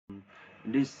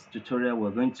In this tutorial,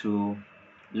 we're going to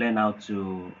learn how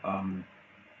to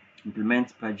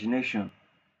implement pagination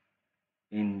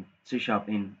in C#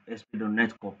 in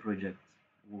ASP.NET Core project,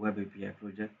 Web API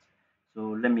project.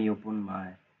 So let me open my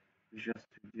Visual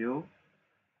Studio.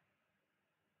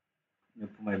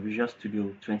 Open my Visual Studio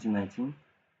 2019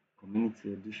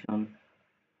 Community Edition,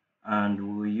 and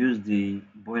we will use the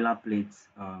boilerplate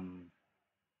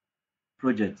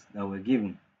project that we're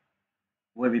given,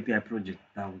 Web API project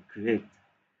that we create.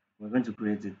 We're going to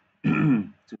create it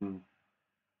to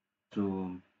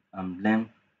learn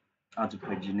how to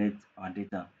paginate our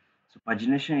data. So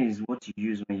pagination is what you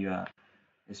use when you are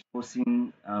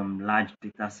exposing large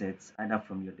data sets either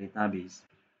from your database.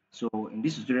 So in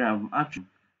this tutorial,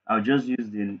 I'll just use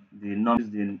the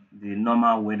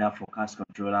normal weather forecast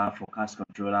controller,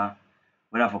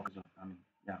 weather forecast.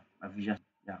 My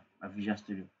Visual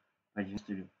Studio,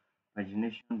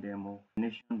 pagination demo.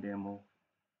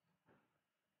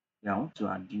 Yeah, I want to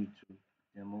add you to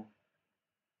demo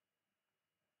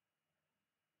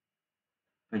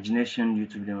pagination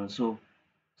YouTube demo. So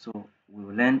we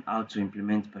will learn how to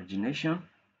implement pagination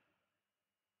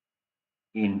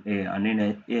in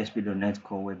an ASP.NET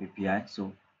Core Web API.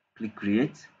 So click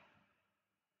create.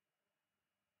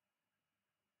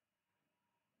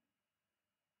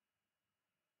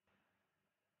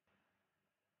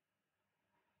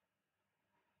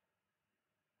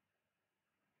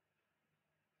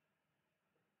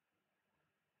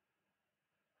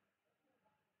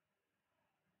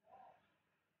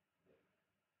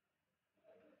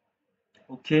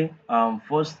 Okay,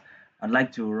 first I'd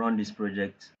like to run this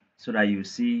project so that you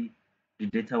see the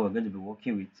data we're going to be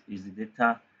working with is the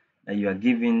data that you are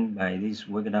given by this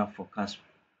weather forecast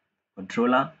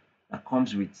controller that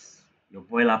comes with your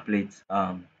boilerplate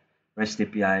REST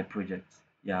API project.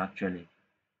 Yeah, actually.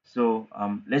 So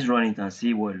let's run it and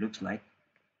see what it looks like,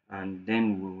 and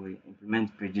then we will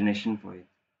implement pagination for it.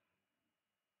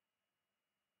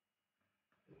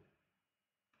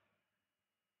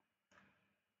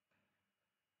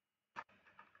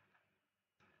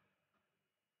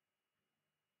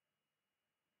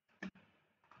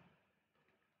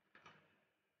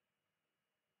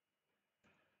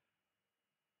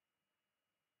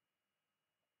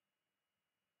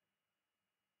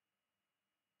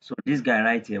 So this guy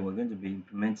right here, we're going to be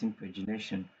implementing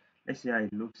pagination. Let's see how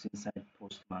it looks inside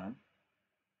Postman.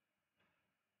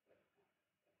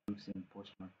 Looks in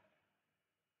Postman.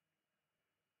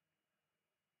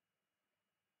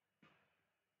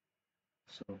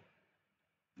 So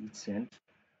hit send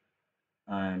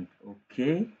and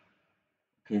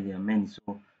there are many.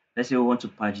 So let's say we want to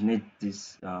paginate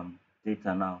this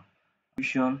data now.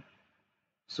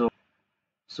 So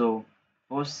so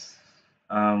first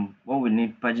what we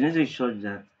need pagination is such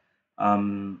that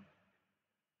um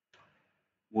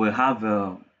we have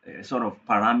a sort of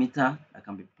parameter that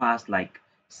can be passed, like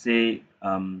say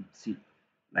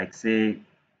say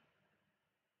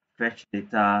fetch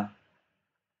data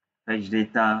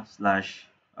slash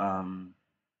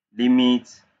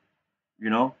limit,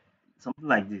 something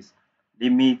like this.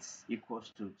 Limit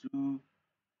equals to 2,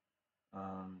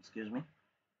 excuse me,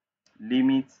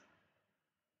 limit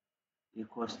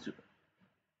equals to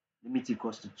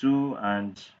 2,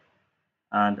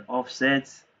 and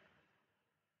offset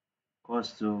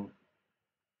equals to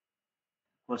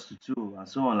 2, and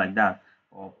so on, like that,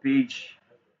 or page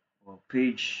or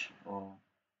page or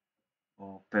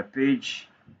per page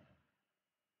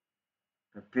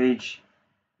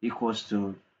equals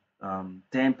to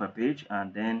 10 per page,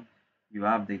 and then you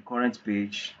have the current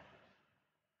page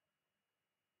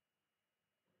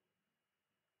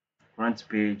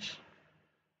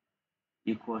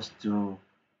equals to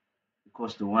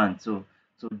 1. So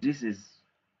this is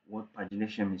what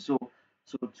pagination means. So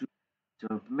to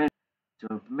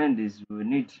implement this, we will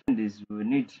need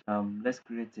let's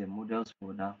create a models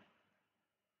folder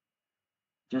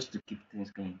just to keep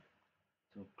things clean.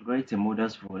 So create a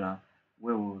models folder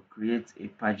where we'll create a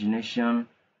pagination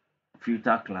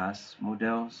filter class,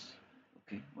 models.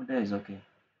 Okay, model is okay.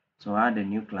 So add a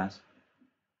new class.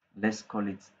 Let's call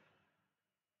it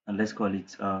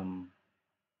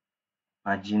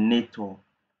paginator.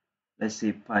 Let's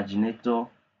say paginator.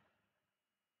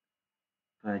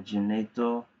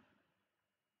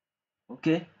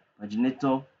 Okay,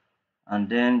 paginator, and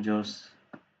then just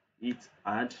hit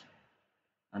add,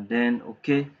 and then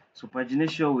okay. So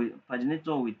paginator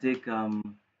will take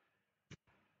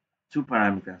two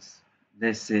parameters.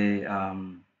 Let's say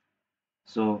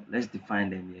so let's define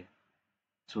them here.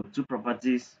 So two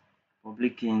properties,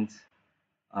 public int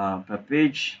per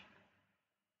page.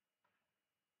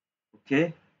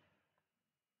 Okay,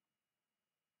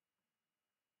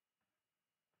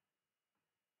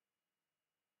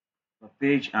 per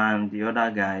page, and the other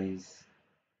guy is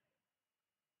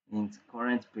int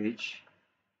current page.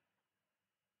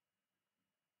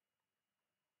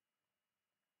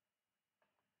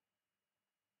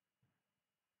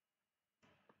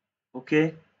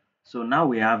 Okay, so now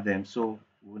we have them. So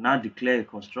we'll now declare a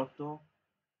constructor.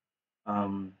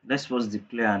 Let's first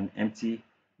declare an empty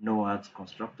no add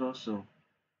constructor. So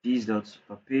this dot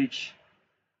per page,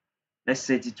 let's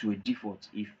set it to a default.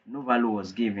 If no value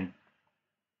was given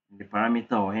in the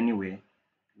parameter or anywhere,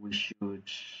 we should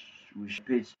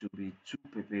page to be 2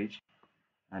 per page,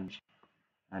 and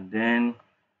then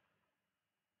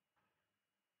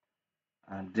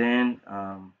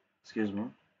excuse me,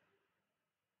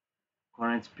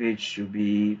 current page should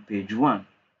be page 1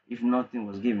 if nothing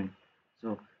was given.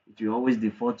 So it will always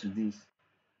default to this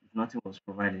if nothing was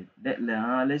provided.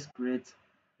 Let's create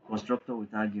constructor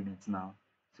with arguments now.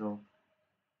 So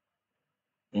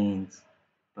int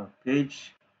per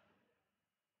page,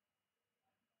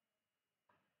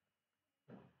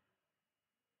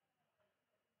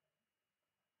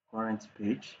 current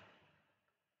page,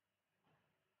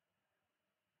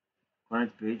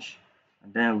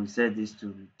 and then we set this to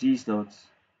be this dot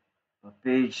per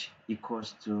page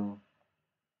equals to.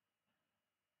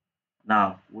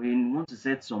 Now we want to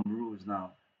set some rules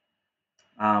now.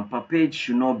 Per page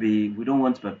should not be, we don't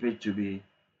want per page to be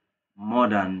more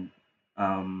than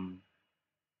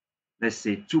let's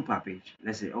say 2 per page.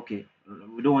 Let's say, okay,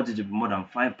 we don't want it to be more than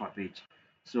 5 per page.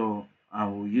 So I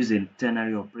will use a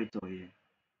ternary operator here.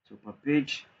 So per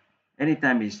page,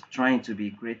 anytime it's trying to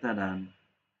be greater than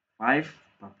 5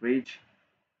 per page,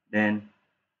 then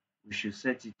we should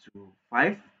set it to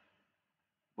 5.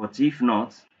 But if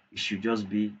not, it should just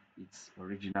be its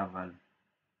original value.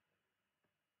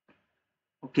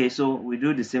 Okay, so we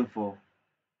do the same for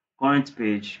current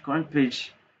page. Current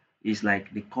page is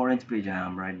like the current page I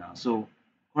am right now. So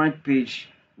current page,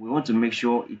 we want to make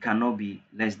sure it cannot be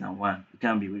less than 1. It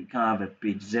can't be, we can't have a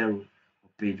page 0 or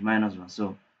page -1.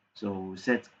 So we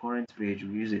set current page,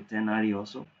 we use a ternary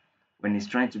also. When it's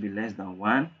trying to be less than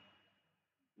 1,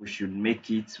 we should make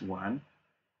it 1,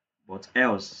 but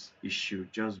else it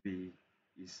should just be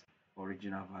its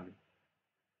original value.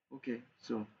 Okay,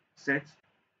 so set.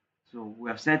 So we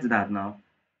have set that now.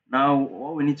 Now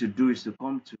what we need to do is to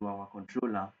come to our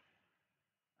controller.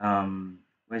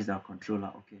 Where's our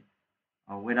controller? Okay,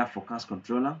 our weather forecast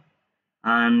controller,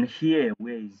 and here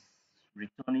where is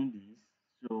returning this.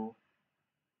 So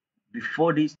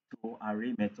before this to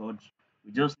array method,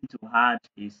 we just need to add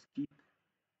a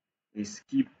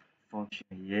skip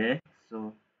function here.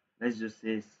 So let's just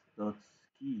say dot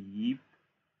skip.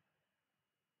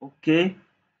 Okay.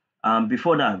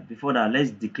 Before that,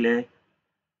 let's declare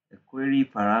a query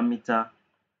parameter.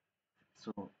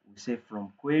 So we say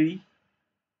from query,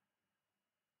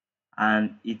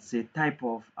 and it's a type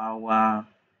of our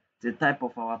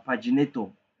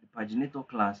paginator, the paginator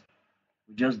class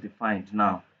we just defined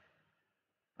now.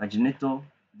 Paginator,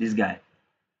 this guy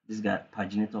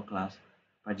paginator class,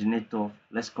 paginator,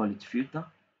 let's call it filter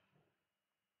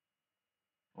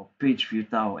or page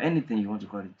filter or anything you want to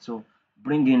call it. So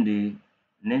bring in the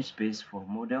namespace for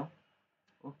model.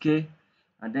 Okay,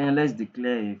 and then let's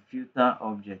declare a filter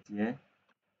object here,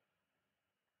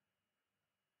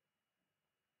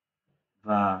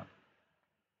 var,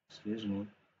 excuse me,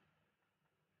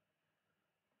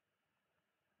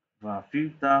 var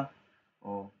filter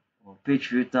or page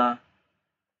filter.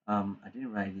 I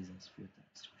didn't write this as filter,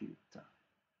 it's filter,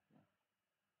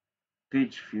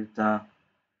 page filter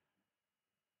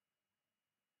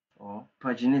or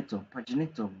paginator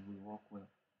will work well.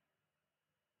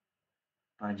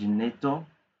 Paginator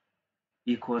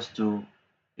equals to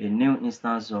a new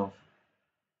instance of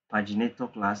paginator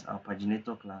class, our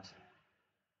paginator class.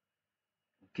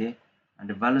 Okay, and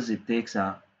the values it takes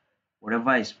are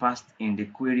whatever is passed in the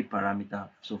query parameter.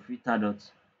 So filter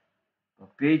dot per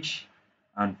page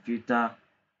and filter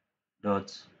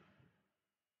dot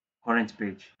current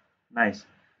page. Nice.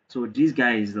 So this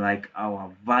guy is like our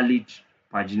valid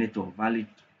paginator, valid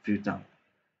filter.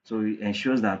 So it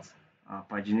ensures that our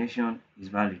pagination is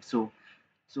valid. So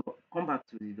come back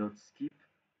to the dot skip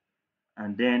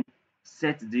and then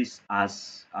set this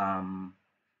as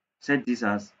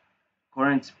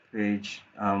current page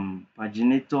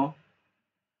paginator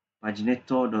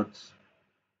dot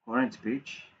current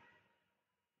page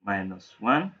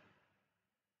 -1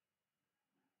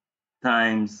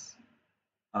 times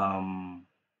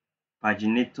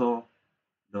paginator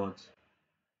dot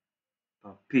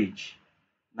per page.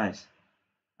 Nice.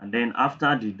 And then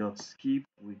after the dot skip,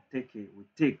 we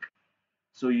take.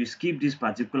 So you skip this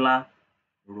particular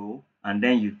row and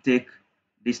then you take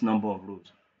this number of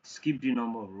rows. skip the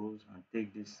number of rows and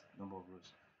take this number of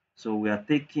rows. So we are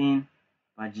taking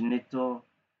paginator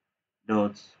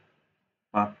dot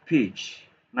per page.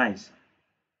 Nice.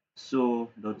 So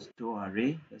dot to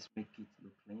array. Let's make it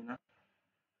look cleaner.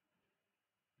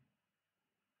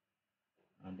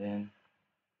 And then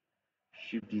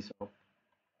shift this up.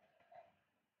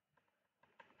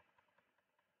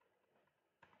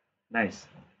 Nice.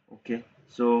 Okay.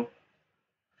 So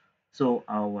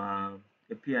our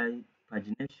API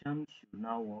pagination should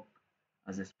now work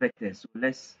as expected. So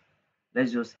let's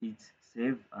just hit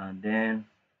save and then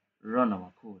run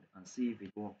our code and see if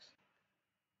it works.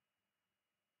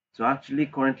 So actually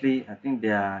currently I think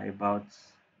there are about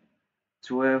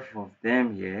 12 of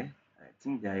them here. I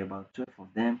think there are about 12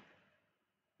 of them.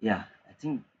 Yeah, I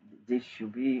think they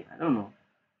should be, I don't know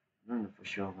for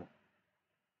sure, but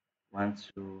one,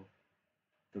 two,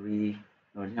 three,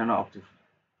 no, they're not up to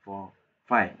four,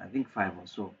 five, I think five or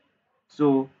so.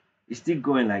 So it's still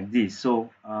going like this. So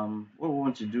what we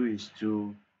want to do is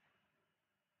to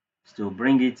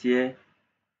bring it here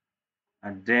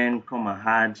and then come and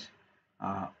add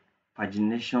uh,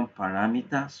 pagination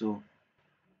parameter. So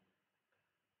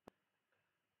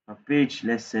per page,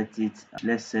 let's set it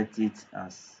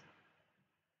as,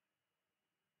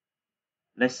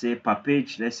 let's say per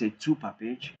page, let's say two per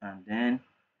page, and then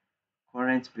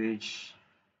current page,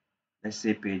 let's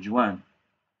say page one.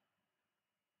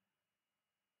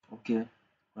 Okay,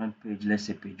 current page, let's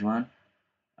say page one,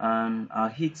 and I'll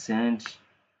hit send,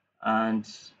 and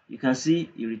you can see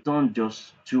it returned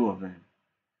just two of them.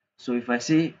 So if I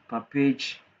say per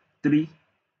page three,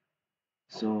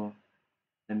 so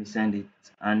let me send it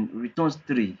and returns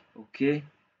three. Okay,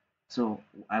 so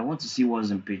I want to see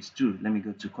what's in page two. Let me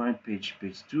go to current page,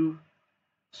 page two.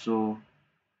 So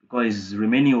because it's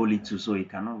remaining only two, so it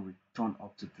cannot return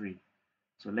up to three.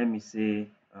 So let me say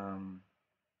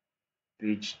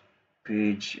page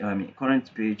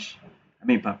current page,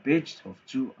 per page of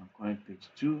two and current page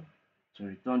two. So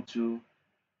return two,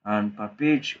 and per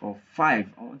page of five,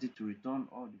 I want it to return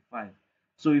all the five.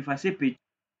 So if I say page,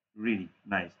 really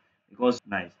nice because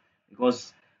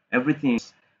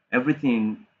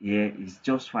everything here is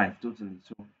just five totally.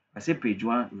 So if I say page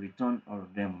one, return all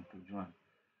of them on page one.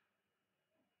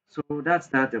 So that's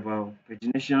that about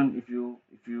pagination.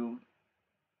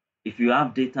 If you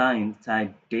have data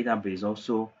inside database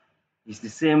also, it's the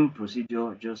same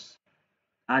procedure. Just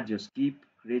add your skip,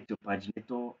 create your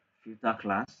paginator filter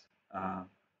class,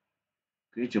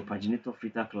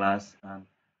 and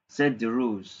set the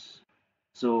rules.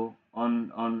 So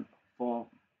on for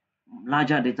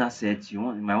larger data sets, you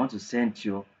might want to set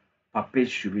your per page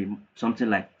should be something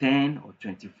like 10 or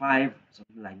 25,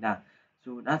 something like that.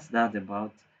 So that's that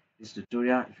about this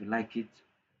tutorial. If you like it,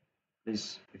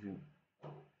 please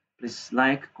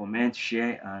like, comment,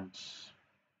 share, and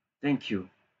thank you.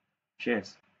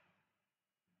 Cheers.